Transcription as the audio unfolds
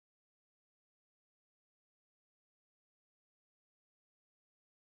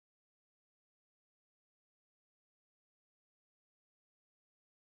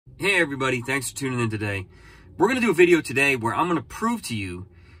Hey everybody, thanks for tuning in today. We're going to do a video today where I'm going to prove to you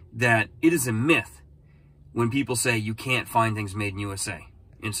that it is a myth when people say you can't find things made in USA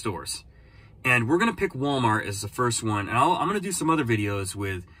in stores. And we're going to pick Walmart as the first one. And I'm going to do some other videos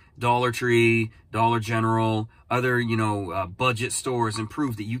with Dollar Tree, Dollar General, other, budget stores, and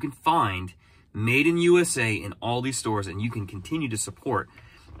prove that you can find made in USA in all these stores and you can continue to support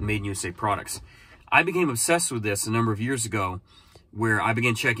made in USA products. I became obsessed with this a number of years ago, where I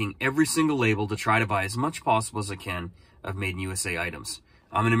began checking every single label to try to buy as much possible as I can of made in USA items.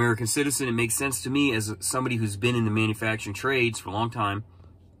 I'm an American citizen. It makes sense to me as somebody who's been in the manufacturing trades for a long time.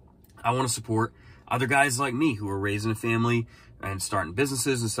 I want to support other guys like me who are raising a family and starting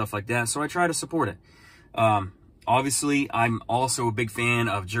businesses and stuff like that, so I try to support it. Obviously, I'm also a big fan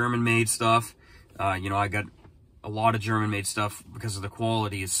of German-made stuff. I got a lot of German-made stuff because of the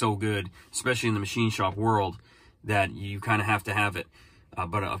quality is so good, especially in the machine shop world, that you kind of have to have it.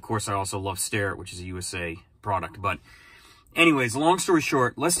 But of course, I also love Stare, which is a USA product. But anyways, long story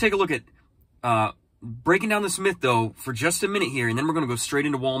short, let's take a look at breaking down this myth, though, for just a minute here, and then we're going to go straight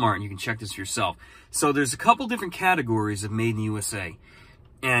into Walmart, and you can check this for yourself. So there's a couple different categories of made in the USA,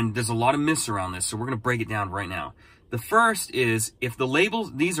 and there's a lot of myths around this, so we're going to break it down right now. The first is, if the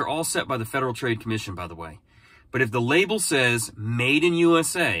labels, these are all set by the Federal Trade Commission, by the way, but if the label says made in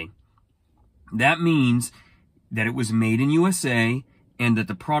USA, that means that it was made in USA and that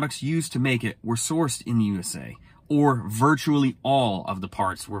the products used to make it were sourced in the USA, or virtually all of the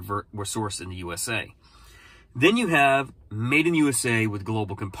parts were sourced in the USA. Then you have made in USA with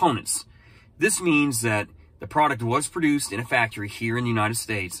global components. This means that the product was produced in a factory here in the United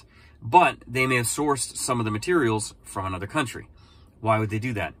States, but they may have sourced some of the materials from another country. Why would they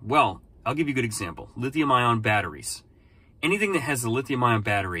do that? Well, I'll give you a good example. Lithium-ion batteries. Anything that has a lithium-ion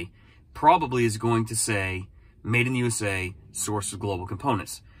battery probably is going to say made in the USA, sourced with global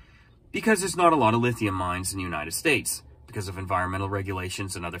components, because there's not a lot of lithium mines in the United States because of environmental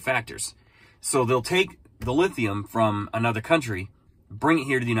regulations and other factors. So they'll take the lithium from another country, bring it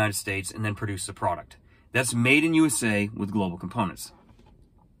here to the United States, and then produce the product. That's made in USA with global components.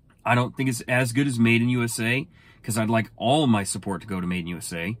 I don't think it's as good as made in USA, because I'd like all of my support to go to made in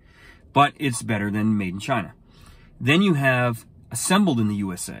USA, but it's better than made in China. Then you have assembled in the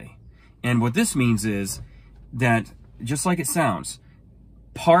USA. And what this means is that, just like it sounds,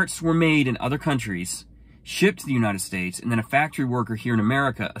 parts were made in other countries, shipped to the United States, and then a factory worker here in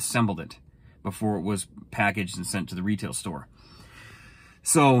America assembled it before it was packaged and sent to the retail store.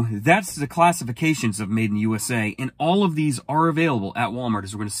 So that's the classifications of made in the USA, and all of these are available at Walmart,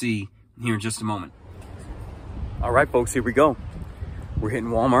 as we're going to see here in just a moment. All right, folks, here we go. We're hitting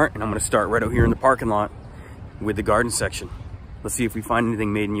Walmart, and I'm going to start right out here in the parking lot with the garden section. Let's see if we find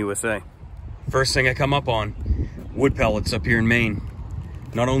anything made in USA. First thing I come up on, wood pellets up here in Maine.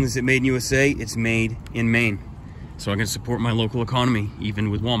 Not only is it made in USA, it's made in Maine. So I can support my local economy,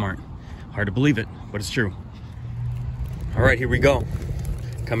 even with Walmart. Hard to believe it, but it's true. All right, here we go.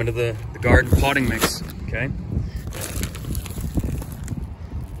 Coming to the garden potting mix, okay?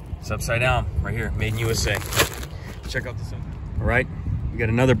 It's upside down, right here, made in USA. Check out this. All right, we got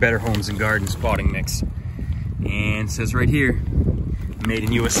another Better Homes and Gardens potting mix. And it says right here, made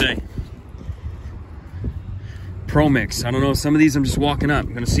in USA. Pro Mix. I don't know, some of these I'm just walking up.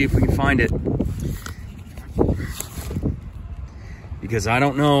 I'm gonna see if we can find it, because I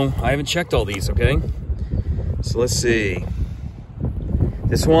don't know, I haven't checked all these, okay? So let's see.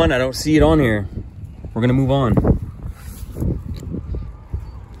 This one, I don't see it on here. We're gonna move on.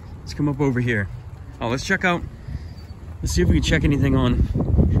 Let's come up over here. Oh, let's check out, let's see if we can check anything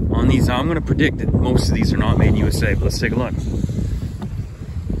on these. I'm gonna predict that most of these are not made in USA, but let's take a look.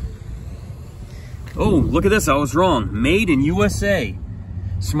 Oh, look at this, I was wrong. Made in USA,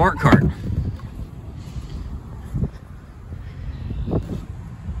 Smart Cart.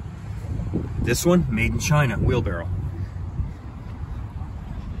 This one, made in China, wheelbarrow.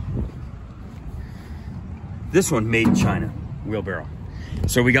 This one, made in China, wheelbarrow.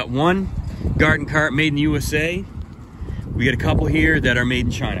 So we got one garden cart made in the USA. We got a couple here that are made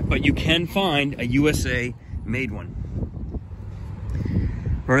in China, but you can find a USA made one.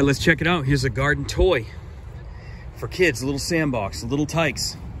 All right, let's check it out. Here's a garden toy for kids, a little sandbox, little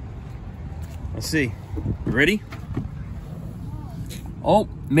tykes. Let's see. You ready? Oh,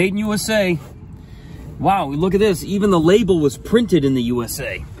 made in USA. Wow, look at this. Even the label was printed in the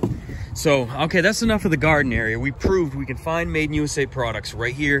USA. So, okay, that's enough of the garden area. We proved we can find made in USA products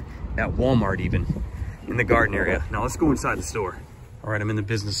right here at Walmart, even in the garden area. Now let's go inside the store. All right, I'm in the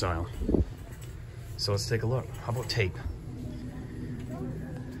business aisle. So let's take a look. How about tape?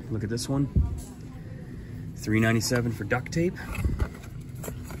 Look at this one. $3.97 for duct tape.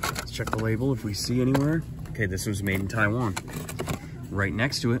 Let's check the label if we see anywhere. Okay, this was made in Taiwan. Right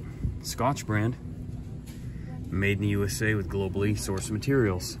next to it, Scotch brand. Made in the USA with globally sourced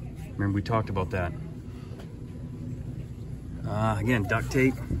materials. Remember we talked about that. Again, duct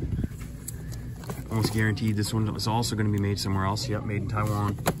tape. Almost guaranteed this one is also going to be made somewhere else. Yep, made in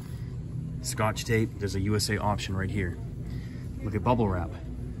Taiwan. Scotch tape. There's a USA option right here. Look at bubble wrap.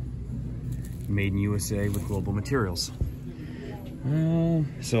 Made in USA with global materials.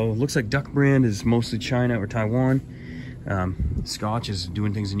 So it looks like Duck brand is mostly China or Taiwan. Scotch is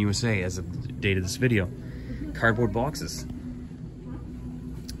doing things in USA as of the date of this video. Cardboard boxes.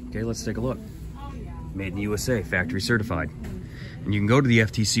 Okay, let's take a look. Made in the USA, factory certified. And you can go to the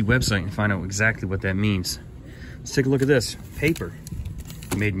FTC website and find out exactly what that means. Let's take a look at this. Paper,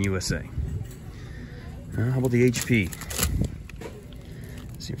 made in USA. How about the HP?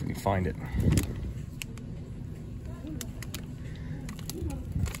 Let's see if we can find it.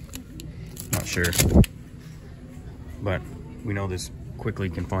 Not sure. But we know this quickly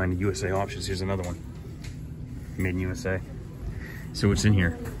can find USA options. Here's another one. Made in USA. So what's in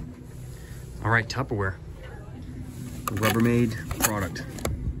here? All right, Tupperware. Rubbermaid product.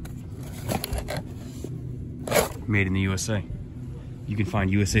 Made in the USA. You can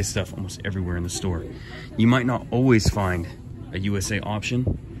find USA stuff almost everywhere in the store. You might not always find a USA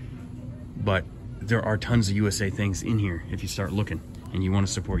option, but there are tons of USA things in here if you start looking and you want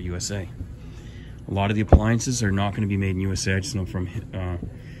to support USA. A lot of the appliances are not going to be made in USA. I just know from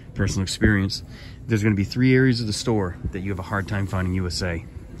personal experience. There's going to be 3 areas of the store that you have a hard time finding USA.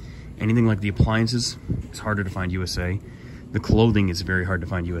 Anything like the appliances, it's harder to find USA. The clothing is very hard to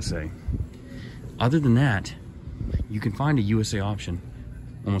find USA. Other than that, you can find a USA option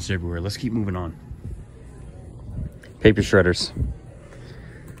almost everywhere. Let's keep moving on. Paper shredders.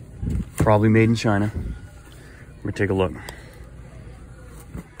 Probably made in China. We're gonna take a look.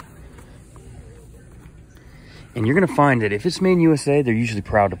 And you're gonna find that if it's made in USA, they're usually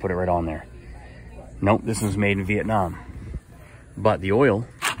proud to put it right on there. Nope, this one's made in Vietnam. But the oil,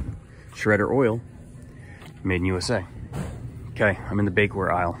 shredder oil, made in USA. Okay, I'm in the bakeware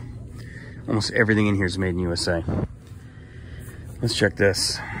aisle. Almost everything in here is made in USA. Let's check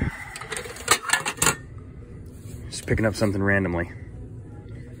this. Just picking up something randomly.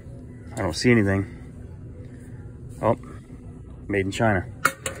 I don't see anything. Oh, made in China.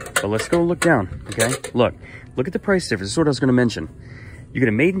 But let's go look down, okay? Look at the price difference. This is what I was gonna mention. You get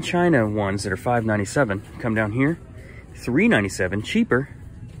a made in China ones that are $5.97. Come down here, $3.97, cheaper,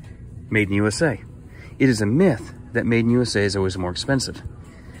 made in USA. It is a myth that made in USA is always more expensive.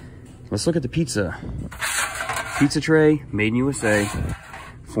 Let's look at the pizza. Pizza tray, made in USA,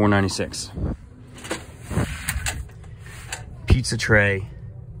 $4.96. Pizza tray,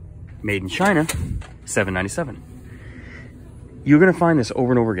 made in China, $7.97. You're gonna find this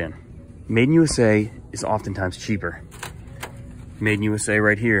over and over again. Made in USA is oftentimes cheaper. Made in USA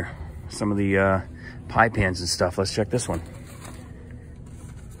right here. Some of the pie pans and stuff. Let's check this one.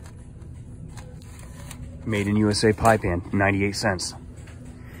 Made in USA pie pan, 98 cents.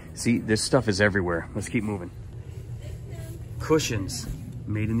 See, this stuff is everywhere. Let's keep moving. Cushions,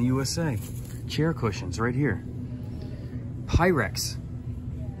 made in the USA. Chair cushions right here. Pyrex,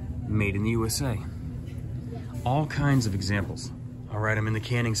 made in the USA. All kinds of examples. All right, I'm in the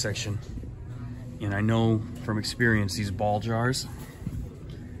canning section. And I know from experience, these ball jars,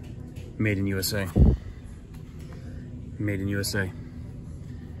 made in USA. Made in USA.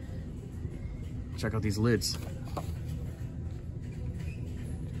 Check out these lids.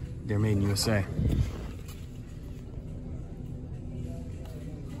 They're made in USA.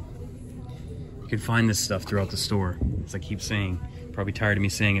 You can find this stuff throughout the store, as I keep saying. Probably tired of me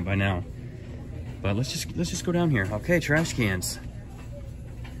saying it by now. But let's just go down here. Okay, trash cans.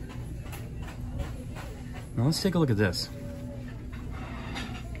 Now let's take a look at this.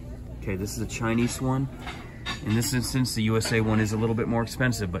 Okay, this is a Chinese one. In this instance, the USA one is a little bit more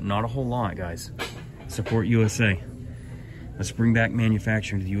expensive, but not a whole lot, guys. Support USA. Let's bring back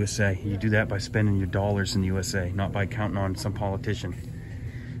manufacturing to the USA. You do that by spending your dollars in the USA, not by counting on some politician.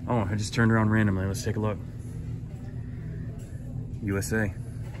 Oh, I just turned around randomly. Let's take a look. USA.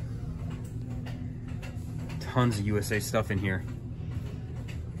 Tons of USA stuff in here.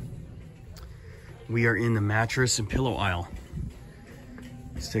 We are in the mattress and pillow aisle.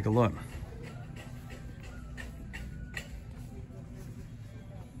 Let's take a look.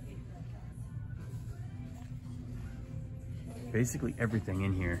 Basically everything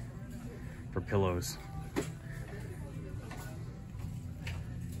in here for pillows.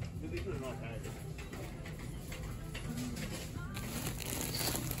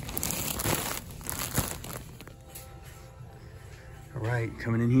 All right, right,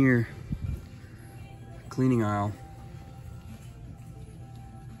 coming in here. Cleaning aisle.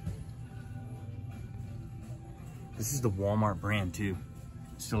 This is the Wal-Mart brand too.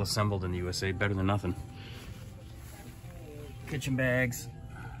 Still assembled in the USA, better than nothing. Kitchen bags.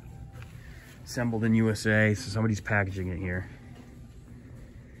 Assembled in USA, so somebody's packaging it here.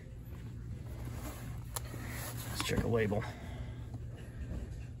 Let's check a label.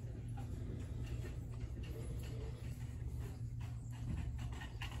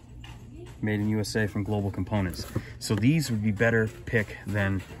 Made in USA from Global Components. So these would be better pick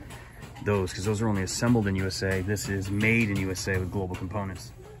than those, because those are only assembled in USA. This is made in USA with Global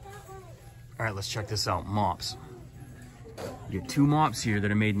Components. All right, let's check this out. Mops. You get 2 mops here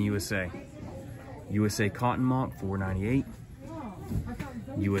that are made in USA. USA cotton mop, $4.98.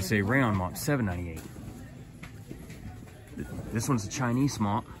 USA rayon mop, $7.98. This one's a Chinese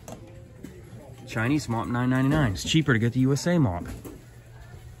mop. Chinese mop, $9.99. It's cheaper to get the USA mop.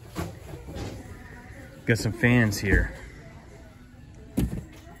 Got some fans here.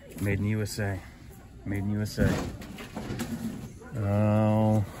 Made in the USA. Made in the USA.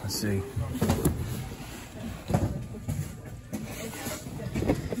 Oh, let's see.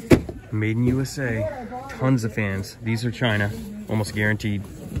 Made in USA. Tons of fans. These are China. Almost guaranteed.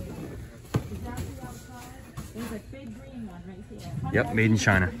 Yep, made in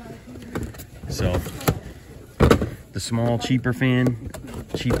China. So, the small, cheaper fan,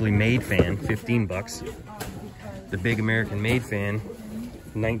 cheaply made fan, 15 bucks. The big American made fan,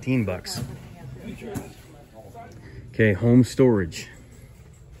 19 bucks. Okay, home storage.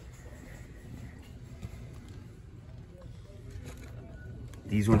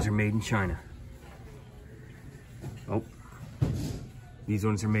 These ones are made in China. Oh, these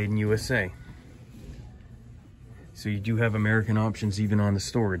ones are made in USA. So you do have American options even on the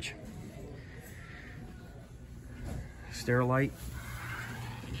storage. Sterilite,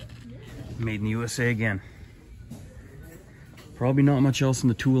 made in the USA again. Probably not much else in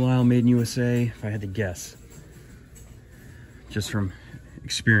the tool aisle made in USA, if I had to guess. Just from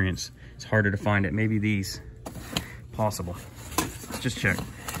experience, it's harder to find it. Maybe these, possible. Let's just check.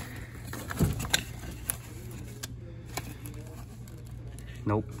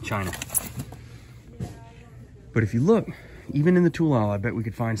 Nope, China. But if you look, even in the tool aisle, I bet we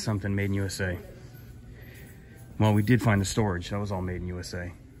could find something made in USA. Well, we did find the storage. That was all made in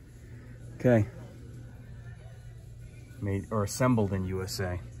USA. Okay. Made or assembled in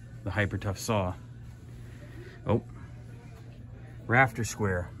USA. The Hyper Tough saw. Oh. Rafter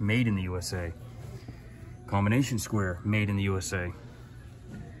square, made in the USA. Combination square, made in the USA.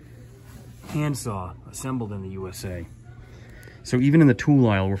 Handsaw, assembled in the USA. So even in the tool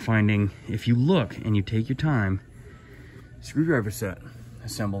aisle, we're finding, if you look and you take your time, screwdriver set,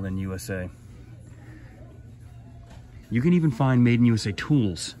 assembled in USA. You can even find made in USA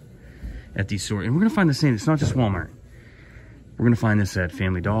tools at these stores. And we're gonna find the same, it's not just Walmart. We're gonna find this at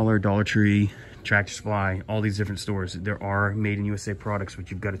Family Dollar, Dollar Tree, Tractor Supply, all these different stores. There are made in USA products,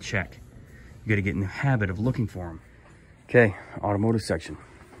 which you've gotta check. You gotta get in the habit of looking for them. Okay, automotive section.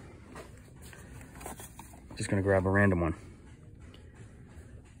 Just gonna grab a random one.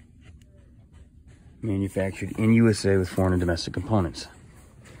 Manufactured in USA with foreign and domestic components.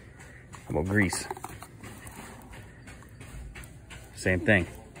 How about grease? Same thing.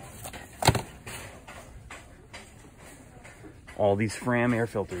 All these Fram air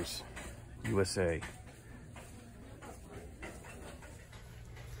filters, USA.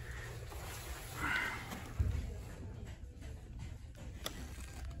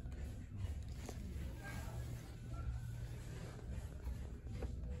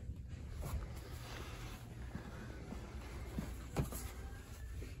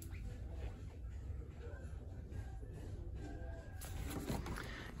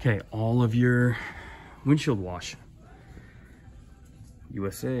 Okay, all of your windshield wash.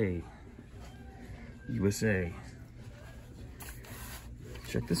 USA. USA.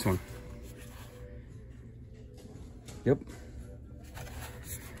 Check this one. Yep.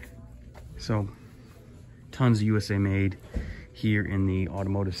 So, tons of USA made here in the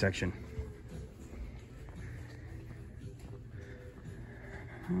automotive section.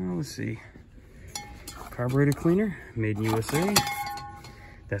 Let's see. Carburetor cleaner, made in USA.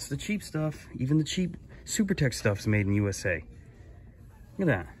 That's the cheap stuff. Even the cheap SuperTech stuff's made in USA. Look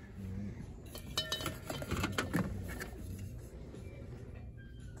at that.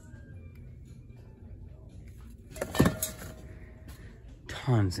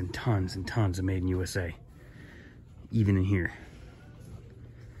 Tons and tons and tons of made in USA. Even in here.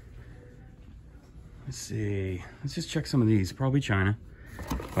 Let's see. Let's just check some of these. Probably China.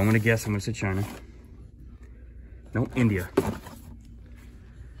 If I'm gonna guess, I'm gonna say China. Nope, India.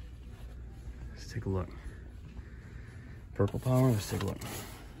 take a look. Purple Power, let's take a look.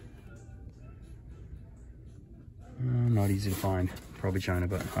 Not easy to find. Probably China,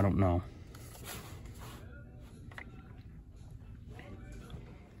 but I don't know.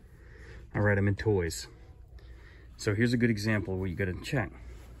 All right, I'm in toys. So here's a good example of what you gotta check.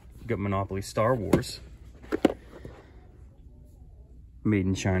 You got Monopoly Star Wars. Made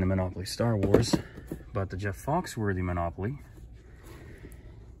in China Monopoly Star Wars. But the Jeff Foxworthy Monopoly.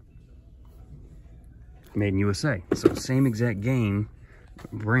 Made in USA. So same exact game,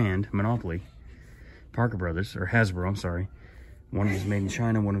 brand, Monopoly. Parker Brothers, or Hasbro, I'm sorry. One was made in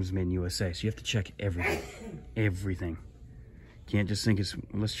China, one was made in USA. So you have to check everything. Everything. Can't just think it's,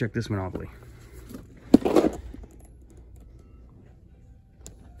 let's check this Monopoly.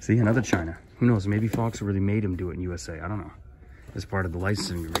 See, another China. Who knows, maybe Foxworthy made him do it in USA. I don't know. As part of the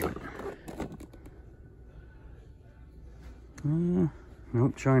licensing agreement.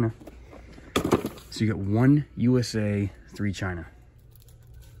 Nope, China. So you got 1 USA, 3 China.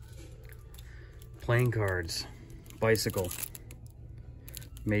 Playing cards, bicycle,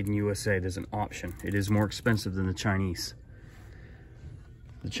 made in USA. There's an option. It is more expensive than the Chinese.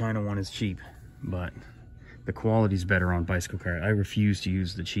 The China one is cheap, but the quality's better on bicycle card. I refuse to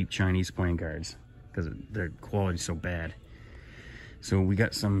use the cheap Chinese playing cards because their quality's so bad. So we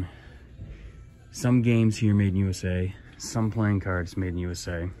got some games here made in USA, some playing cards made in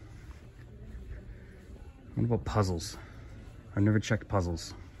USA. What about puzzles? I've never checked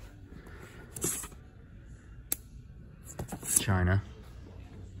puzzles. China.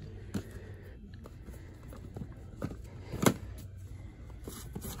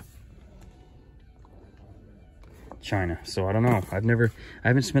 China. So I don't know. I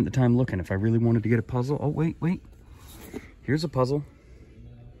haven't spent the time looking. If I really wanted to get a puzzle. Oh, wait. Here's a puzzle.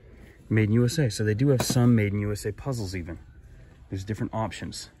 Made in USA. So they do have some made in USA puzzles even. There's different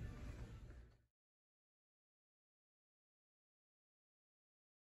options.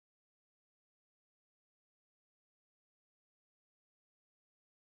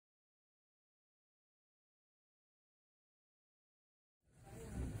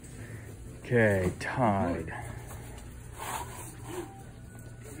 Okay, Tide.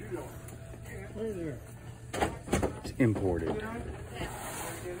 It's imported.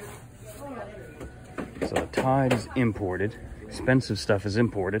 So Tide is imported. Expensive stuff is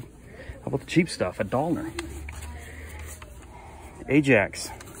imported. How about the cheap stuff? $1. Ajax.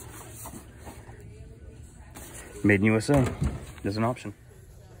 Made in USA. There's an option.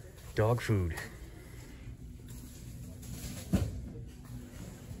 Dog food.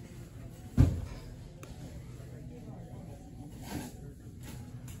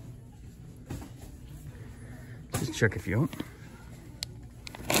 Just check if you don't.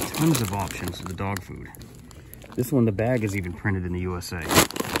 Tons of options for the dog food. This one, the bag is even printed in the USA.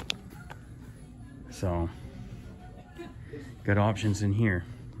 So, got options in here.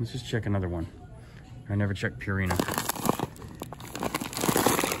 Let's just check another one. I never checked Purina.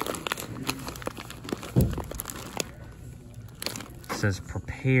 It says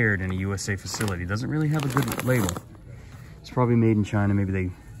prepared in a USA facility. Doesn't really have a good label. It's probably made in China. Maybe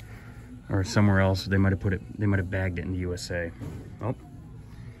they, or somewhere else. They might have put it. They might have bagged it in the USA. Oh,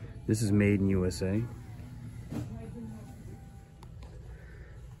 this is made in USA.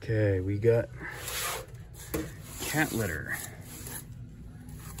 Okay, we got cat litter.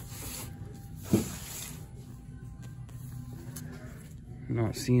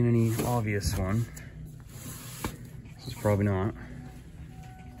 Not seeing any obvious one. This is probably not.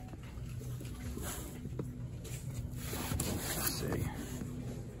 Let's see.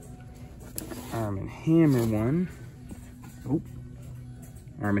 Arm & Hammer one. Oh,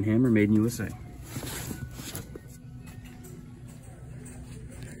 Arm & Hammer made in USA.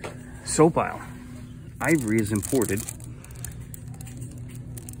 Soap aisle. Ivory is imported.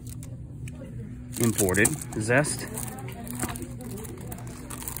 Imported. Zest.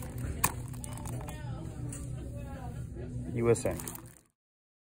 USA.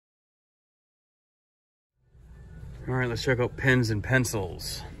 All right, let's check out pens and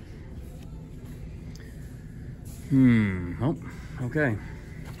pencils. Oh, okay.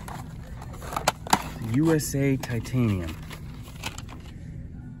 USA titanium.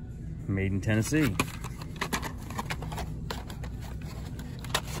 Made in Tennessee.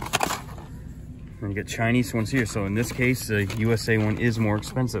 And you get Chinese ones here. So in this case, the USA one is more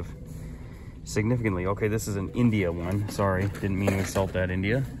expensive. Significantly. Okay, this is an India one. Sorry, didn't mean to insult that,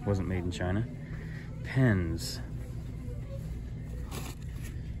 India. It wasn't made in China. Pens.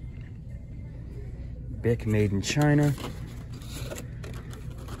 Bic made in China.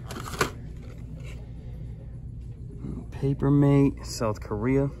 Papermate, South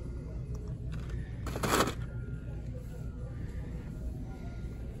Korea.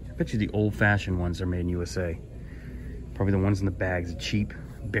 Bet you the old-fashioned ones are made in USA. Probably the ones in the bags, the cheap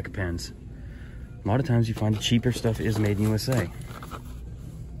Bic pens. A lot of times you find the cheaper stuff is made in USA.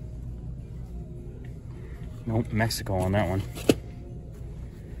 Nope, Mexico on that one.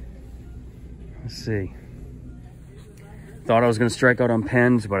 Let's see. Thought I was gonna strike out on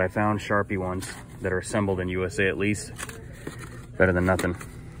pens, but I found Sharpie ones that are assembled in USA at least. Better than nothing.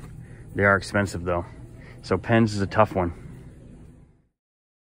 They are expensive though. So pens is a tough one.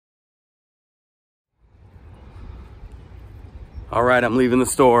 All right, I'm leaving the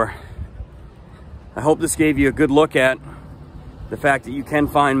store. I hope this gave you a good look at the fact that you can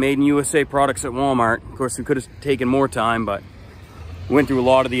find made in USA products at Walmart. Of course, we could have taken more time, but we went through a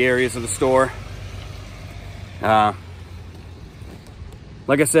lot of the areas of the store. Like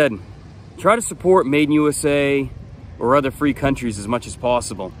I said, try to support made in USA or other free countries as much as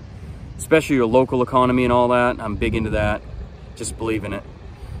possible, especially your local economy and all that. I'm big into that. Just believe in it.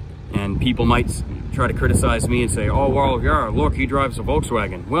 And people might try to criticize me and say, oh, well, yeah, look, he drives a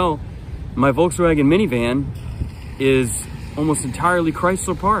Volkswagen. Well, my Volkswagen minivan is almost entirely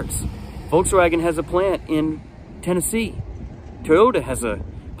Chrysler parts. Volkswagen has a plant in Tennessee. Toyota has a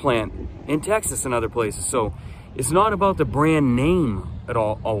plant in Texas and other places. So it's not about the brand name at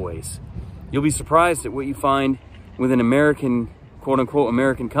all, always. You'll be surprised at what you find with an American, quote unquote,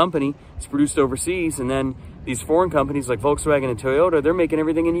 American company. It's produced overseas, and then these foreign companies like Volkswagen and Toyota, they're making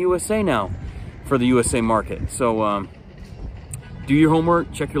everything in the USA now for the USA market. So do your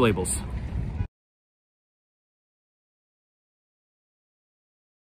homework, check your labels.